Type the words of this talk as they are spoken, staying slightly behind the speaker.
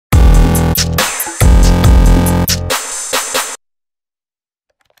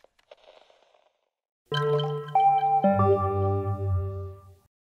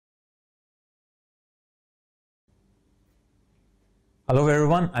Hello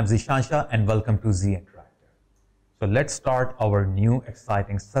everyone, I'm Zishansha and welcome to Z Interactive. So let's start our new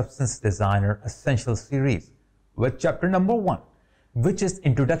exciting Substance Designer Essential series with chapter number 1, which is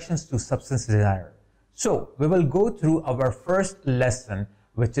Introductions to Substance Designer. So we will go through our first lesson,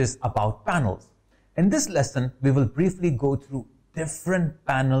 which is about panels. In this lesson, we will briefly go through different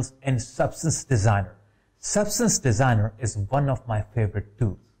panels in Substance Designer. Substance Designer is one of my favorite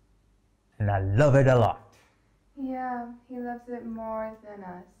tools and I love it a lot. Yeah, he loves it more than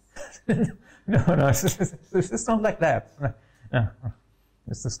us. No, it's not like that. No,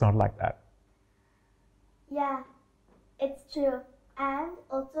 it's just not like that. Yeah, it's true. And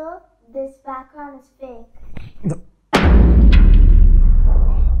also, this background is fake.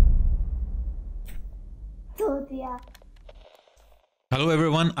 Told ya. Hello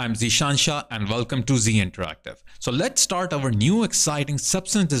everyone, I'm Zishansha and welcome to Z Interactive. So let's start our new exciting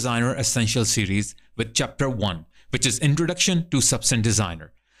Substance Designer Essential series with chapter 1, which is Introduction to Substance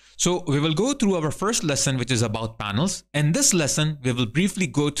Designer. So we will go through our first lesson, which is about panels. In this lesson, we will briefly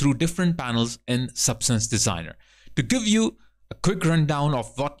go through different panels in Substance Designer. To give you a quick rundown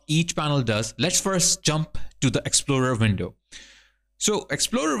of what each panel does, let's first jump to the Explorer window. So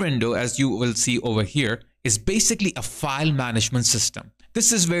Explorer window, as you will see over here, is basically a file management system.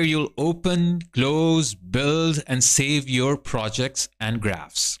 This is where you'll open, close, build, and save your projects and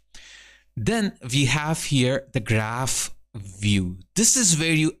graphs. Then we have here the graph view. This is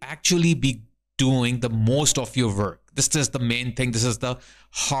where you actually be doing the most of your work. This is the main thing. This is the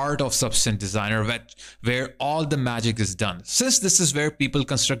heart of Substance Designer, where all the magic is done. Since this is where people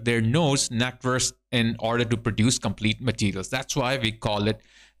construct their nodes, networks in order to produce complete materials. That's why we call it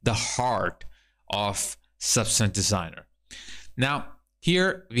the heart of Substance Designer. Now,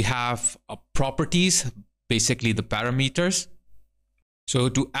 here we have properties, basically the parameters. So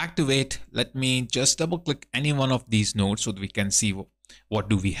to activate, let me just double click any one of these nodes so that we can see what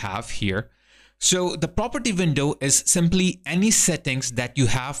do we have here. So the property window is simply any settings that you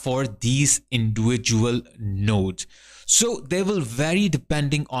have for these individual nodes. So they will vary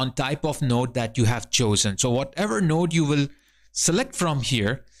depending on type of node that you have chosen. So whatever node you will select from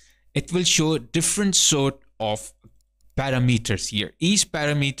here, it will show different sort of parameters here. Each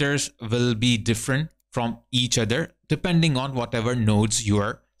parameters will be different from each other depending on whatever nodes you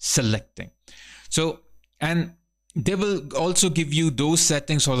are selecting. So, and they will also give you those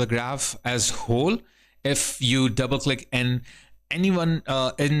settings for the graph as whole if you double click in anyone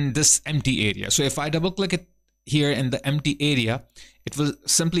in this empty area. So if I double click it here in the empty area, it will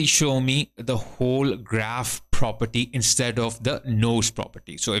simply show me the whole graph property instead of the nodes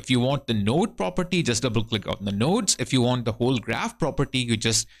property. So if you want the node property, just double click on the nodes. If you want the whole graph property, you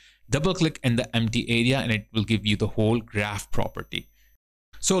just double click in the empty area and it will give you the whole graph property.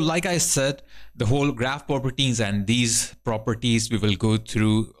 So like I said, the whole graph properties and these properties we will go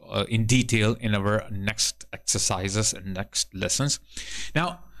through in detail in our next exercises and next lessons.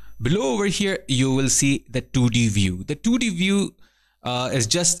 Now, below over here, you will see the 2D view. The 2D view is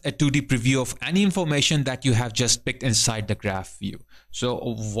just a 2D preview of any information that you have just picked inside the graph view. So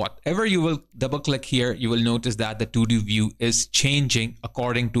whatever you will double click here, you will notice that the 2D view is changing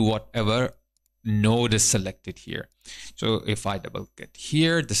according to whatever node is selected here. So if I double click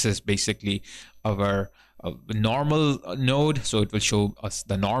here, this is basically our normal node. So it will show us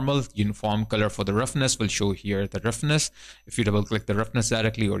the normal. Uniform color for the roughness will show here the roughness. If you double click the roughness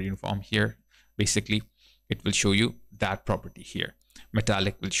directly or uniform here, basically it will show you that property here.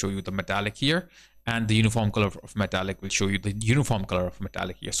 Metallic will show you the metallic here, and the uniform color of metallic will show you the uniform color of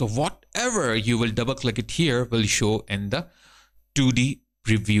metallic here. So whatever you will double click it here will show in the 2D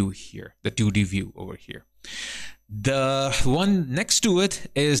preview here, the 2D view over here. The one next to it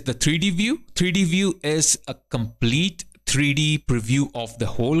is the 3D view. 3D view is a complete 3D preview of the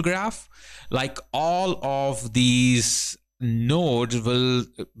whole graph. Like all of these nodes will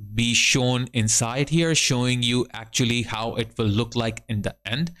be shown inside here, showing you actually how it will look like in the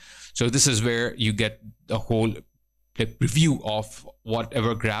end. So this is where you get the whole preview of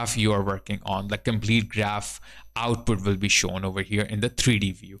whatever graph you are working on. The complete graph output will be shown over here in the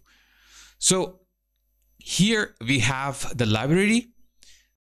 3D view. So here we have the library.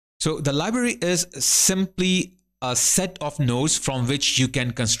 So the library is simply a set of nodes from which you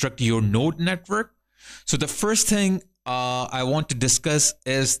can construct your node network. So the first thing I want to discuss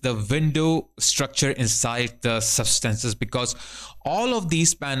is the window structure inside the substances, because all of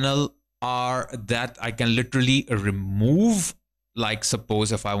these panels are that I can literally remove. Like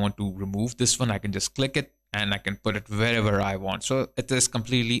suppose if I want to remove this one, I can just click it and I can put it wherever I want. So it is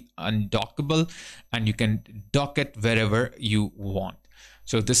completely undockable and you can dock it wherever you want.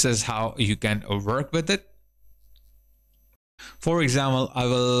 So this is how you can work with it. For example, I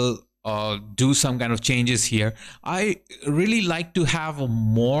will do some kind of changes here. I really like to have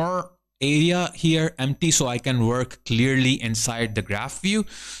more area here empty so I can work clearly inside the graph view.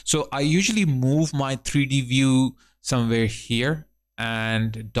 So I usually move my 3D view somewhere here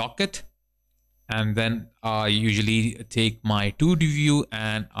and dock it. And then I usually take my 2D view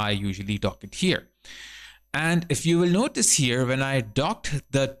and I usually dock it here. And if you will notice here, when I docked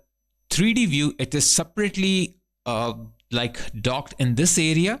the 3D view, it is separately like docked in this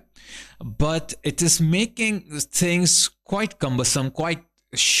area, but it is making things quite cumbersome, quite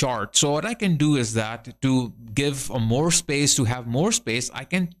short. So what I can do is that to give a more space, to have more space, I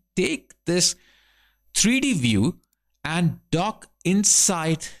can take this 3D view and dock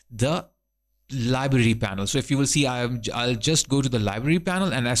inside the library panel. So if you will see, I'll just go to the library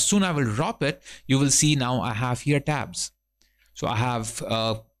panel, and as soon as I will drop it, you will see now I have here tabs. So I have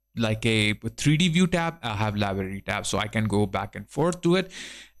like a 3D view tab, I have library tab, so I can go back and forth to it.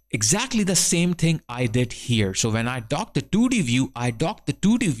 Exactly the same thing I did here. So when I dock the 2D view, I dock the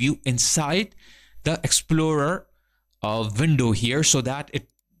 2D view inside the Explorer window here, so that it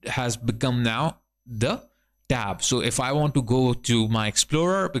has become now the tab. So if I want to go to my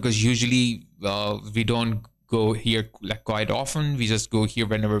Explorer, because usually we don't go here like quite often, we just go here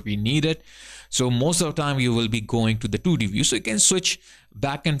whenever we need it. So most of the time you will be going to the 2D view. So you can switch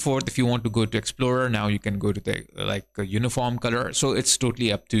back and forth. If you want to go to Explorer, now you can go to the like a uniform color. So it's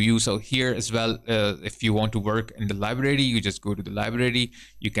totally up to you. So here as well, if you want to work in the library, you just go to the library.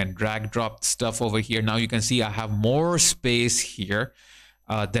 You can drag drop stuff over here. Now you can see I have more space here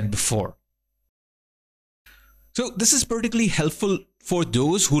than before. So this is particularly helpful for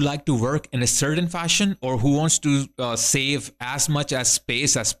those who like to work in a certain fashion, or who wants to save as much as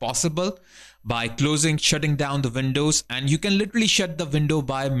space as possible by shutting down the windows. And you can literally shut the window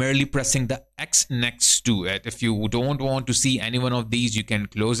by merely pressing the X next to it. If you don't want to see any one of these, you can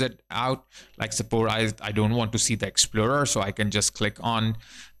close it out. Like suppose I don't want to see the Explorer, so I can just click on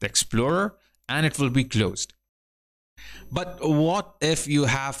the Explorer and it will be closed. But what if you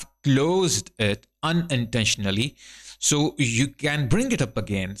have closed it unintentionally? So you can bring it up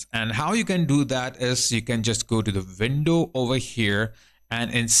again. And how you can do that is you can just go to the window over here,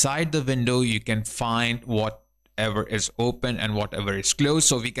 and inside the window you can find whatever is open and whatever is closed.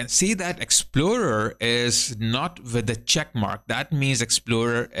 So we can see that Explorer is not with the check mark. That means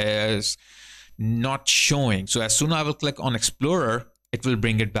Explorer is not showing. So as soon as I will click on Explorer, it will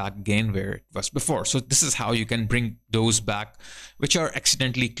bring it back again where it was before. So this is how you can bring those back which are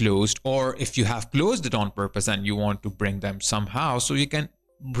accidentally closed, or if you have closed it on purpose and you want to bring them somehow, so you can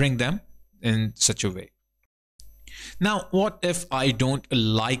bring them in such a way. Now, what if I don't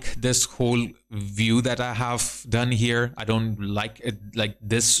like this whole view that I have done here? I don't like it like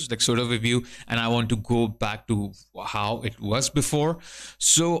this, like sort of a view, and I want to go back to how it was before.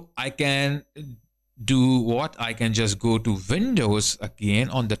 So I can do what? I can just go to Windows again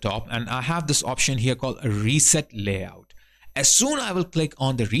on the top, and I have this option here called a reset layout. As soon as I will click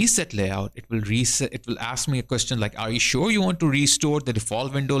on the reset layout, it will reset. It will ask me a question like, are you sure you want to restore the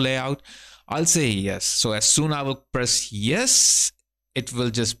default window layout? I'll say yes. So as soon as I will press yes, it will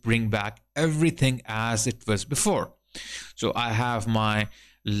just bring back everything as it was before. So I have my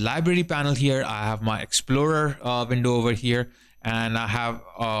library panel here, I have my Explorer window over here, and I have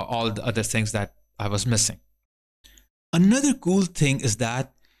all the other things that I was missing. Another cool thing is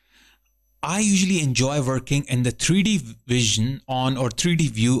that I usually enjoy working in the 3D vision on, or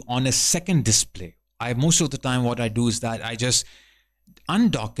 3D view on, a second display. Most of the time what I do is that I just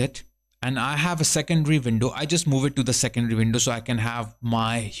undock it, and I have a secondary window. I just move it to the secondary window so I can have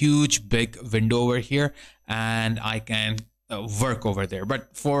my huge big window over here, and I can work over there.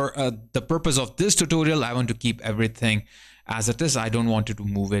 But for the purpose of this tutorial, I want to keep everything as it is. I don't want to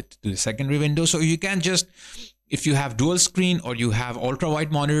move it to the secondary window. So you can just, if you have dual screen or you have ultra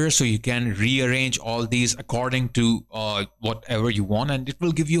wide monitor, so you can rearrange all these according to whatever you want, and it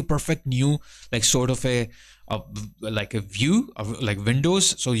will give you a perfect new, like sort of like a view of like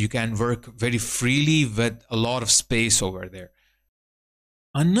windows. So you can work very freely with a lot of space over there.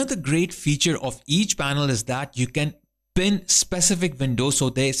 Another great feature of each panel is that you can pin specific windows so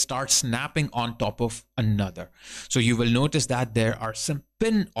they start snapping on top of another. So you will notice that there are some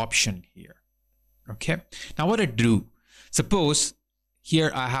pin option here. Okay, now what I do, suppose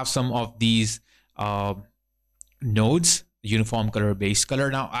here I have some of these nodes, uniform color, base color.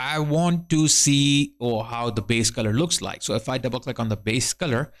 Now I want to see how the base color looks like. So if I double click on the base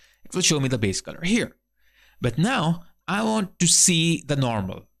color, it will show me the base color here. But now I want to see the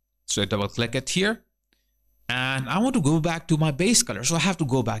normal. So I double click it here, and I want to go back to my base color. So I have to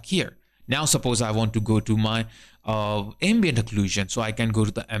go back here. Now suppose I want to go to my ambient occlusion. So I can go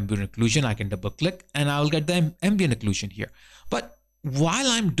to the ambient occlusion, I can double click and I'll get the ambient occlusion here. But while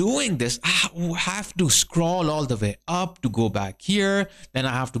I'm doing this, I have to scroll all the way up to go back here. Then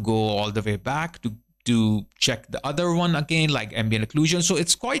I have to go all the way back to check the other one again, like ambient occlusion. So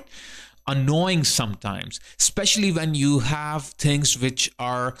it's quite annoying sometimes, especially when you have things which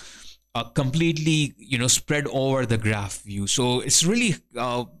are completely, spread over the graph view. So it's really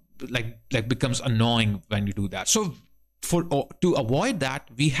like becomes annoying when you do that. So to avoid that,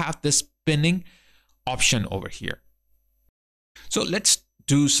 we have this pinning option over here. So let's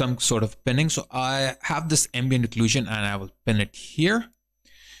do some sort of pinning. So I have this ambient occlusion and I will pin it here.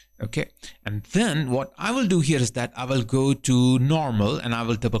 Okay, and then what I will do here is that I will go to normal and I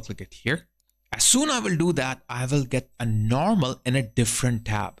will double click it here. As soon as I will do that, I will get a normal in a different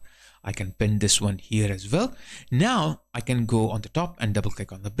tab. I can pin this one here as well. Now I can go on the top and double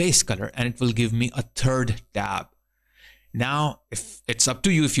click on the base color and it will give me a third tab. Now, if it's up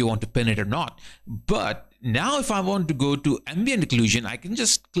to you if you want to pin it or not, but now if I want to go to ambient occlusion, I can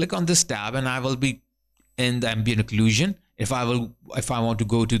just click on this tab and I will be in the ambient occlusion. If I want to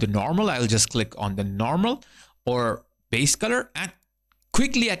go to the normal, I'll just click on the normal or base color, and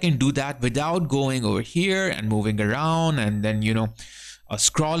quickly I can do that without going over here and moving around and then,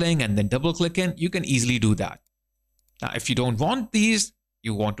 scrolling and then double clicking. You can easily do that. Now, if you don't want these,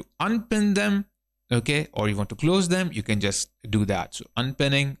 you want to unpin them, okay, or you want to close them, you can just do that. So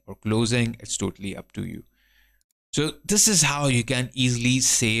unpinning or closing, it's totally up to you. So this is how you can easily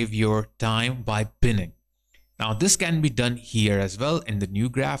save your time by pinning. Now this can be done here as well. In the new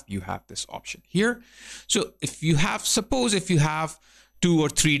graph, you have this option here. So if you have, suppose if you have 2 or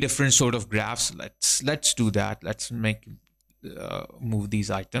 3 different sort of graphs, let's do that. Let's move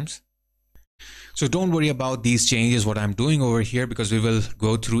these items. So don't worry about these changes, what I'm doing over here, because we will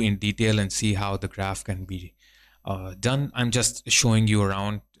go through in detail and see how the graph can be done. I'm just showing you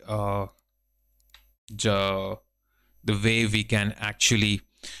around the way we can actually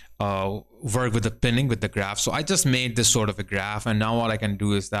work with the pinning with the graph. So I just made this sort of a graph, and now all I can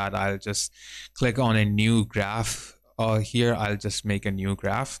do is that I'll just click on a new graph here. I'll just make a new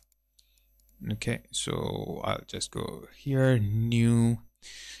graph. Okay, so I'll just go here, new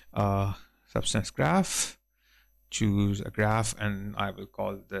substance graph, choose a graph, and I will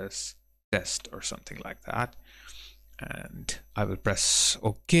call this test or something like that. And I will press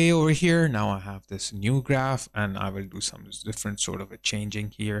OK over here. Now I have this new graph and I will do some different sort of a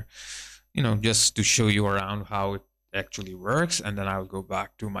changing here, just to show you around how it actually works. And then I will go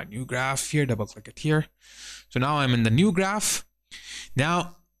back to my new graph here, double click it here. So now I'm in the new graph.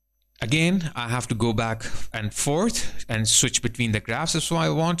 Now, again, I have to go back and forth and switch between the graphs if I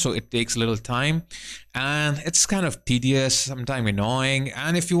want. So it takes a little time and it's kind of tedious, sometimes annoying.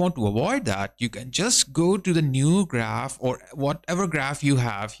 And if you want to avoid that, you can just go to the new graph or whatever graph you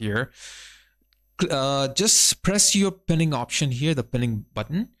have here. Just press your pinning option here, the pinning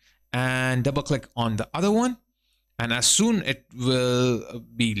button, and double click on the other one. And as soon it will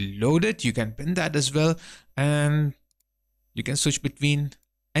be loaded, you can pin that as well. And you can switch between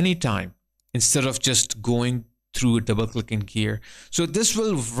anytime instead of just going through double clicking here. So this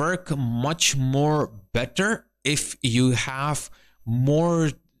will work much more better if you have more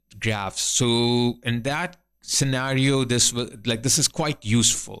graphs. So in that scenario, this is quite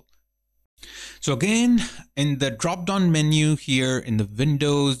useful. So again, in the drop down menu here in the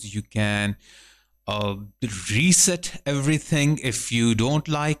Windows, you can reset everything if you don't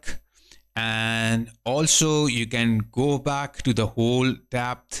like. And also you can go back to the whole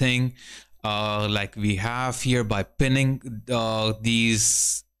tab thing like we have here by pinning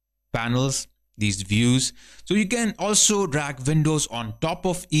these panels, these views. So you can also drag windows on top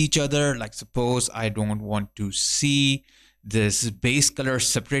of each other. Like suppose I don't want to see this base color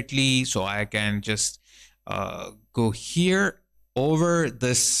separately, so I can just go here over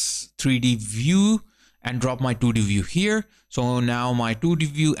this 3D view and drop my 2D view here. So now my 2D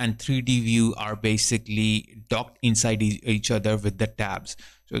view and 3D view are basically docked inside each other with the tabs.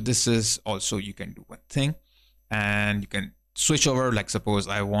 So this is also, you can do one thing and you can switch over. Like suppose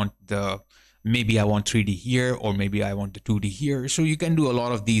I want maybe I want 3D here, or maybe I want the 2D here. So you can do a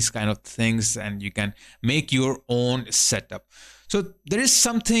lot of these kind of things and you can make your own setup. So there is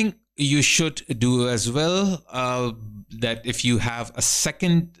something you should do as well, that if you have a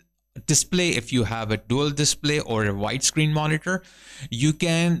second display, if you have a dual display or a widescreen monitor, you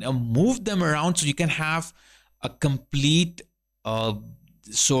can move them around so you can have a complete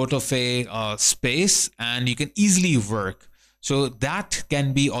sort of a space and you can easily work. So that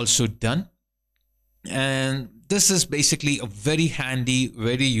can be also done. And this is basically a very handy,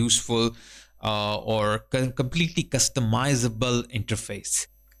 very useful or completely customizable interface.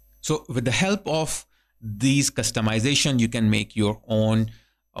 So with the help of these customization, you can make your own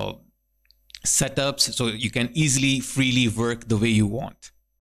setups, so you can easily, freely work the way you want.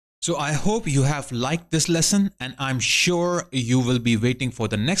 So I hope you have liked this lesson, and I'm sure you will be waiting for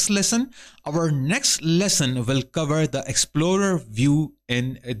the next lesson. Our next lesson will cover the Explorer view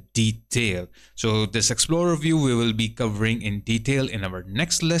in detail. So this Explorer view we will be covering in detail in our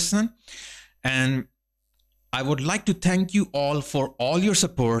next lesson. And I would like to thank you all for all your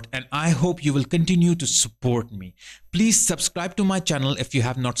support, and I hope you will continue to support me. Please subscribe to my channel if you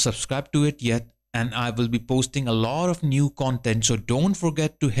have not subscribed to it yet, and I will be posting a lot of new content, so don't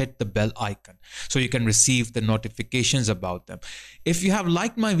forget to hit the bell icon so you can receive the notifications about them. If you have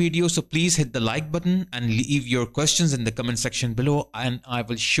liked my video, so please hit the like button and leave your questions in the comment section below, and I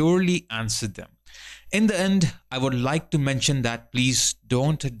will surely answer them. In the end, I would like to mention that please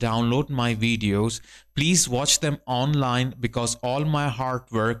don't download my videos. Please watch them online, because all my hard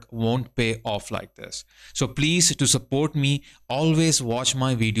work won't pay off like this. So please, to support me, always watch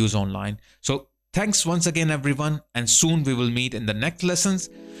my videos online. So thanks once again, everyone, and soon we will meet in the next lessons.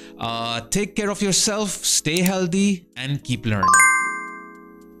 Take care of yourself, stay healthy, and keep learning.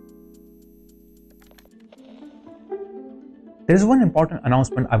 There is one important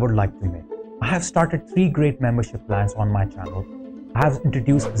announcement I would like to make. I have started 3 great membership plans on my channel. I have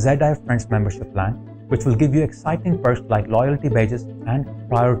introduced ZI Friends membership plan, which will give you exciting perks like loyalty badges and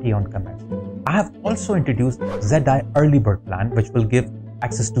priority on comments. I have also introduced ZI Early Bird plan, which will give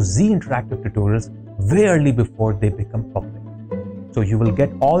access to Z Interactive tutorials way early before they become public. So you will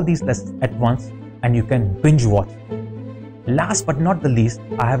get all these lessons at once and you can binge watch them. Last but not the least,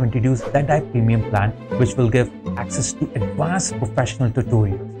 I have introduced ZI Premium plan, which will give access to advanced professional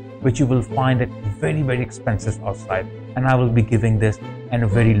tutorials, which you will find at very expensive outside, and I will be giving this at a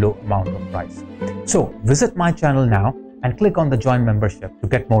very low amount of price. So visit my channel now and click on the join membership to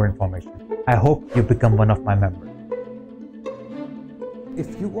get more information. I hope you become one of my members.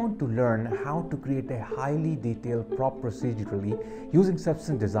 If you want to learn how to create a highly detailed prop procedurally using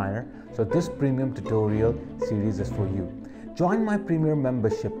Substance Designer, so this premium tutorial series is for you. Join my premium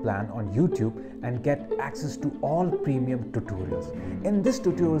membership plan on YouTube and get access to all premium tutorials. In this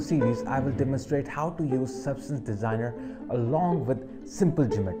tutorial series, I will demonstrate how to use Substance Designer along with simple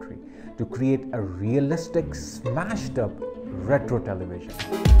geometry to create a realistic, smashed up retro television.